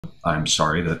I'm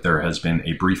sorry that there has been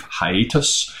a brief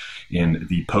hiatus in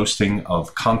the posting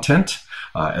of content.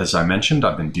 As I mentioned,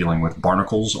 I've been dealing with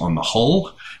barnacles on the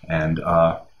hull, and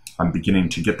I'm beginning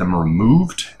to get them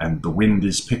removed, and the wind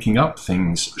is picking up.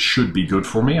 Things should be good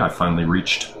for me. I finally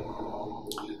reached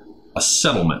a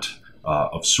settlement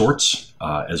of sorts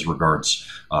as regards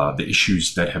the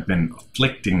issues that have been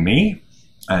afflicting me.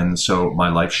 And so my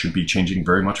life should be changing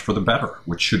very much for the better,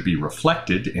 which should be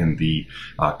reflected in the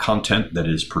content that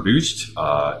is produced,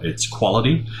 its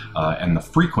quality, and the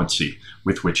frequency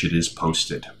with which it is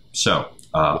posted. So,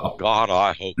 God,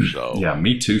 I hope so. Yeah,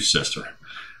 me too, sister.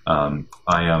 I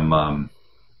am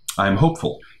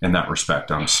hopeful in that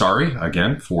respect. I'm sorry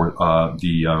again for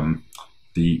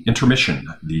the intermission,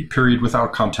 the period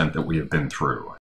without content that we have been through.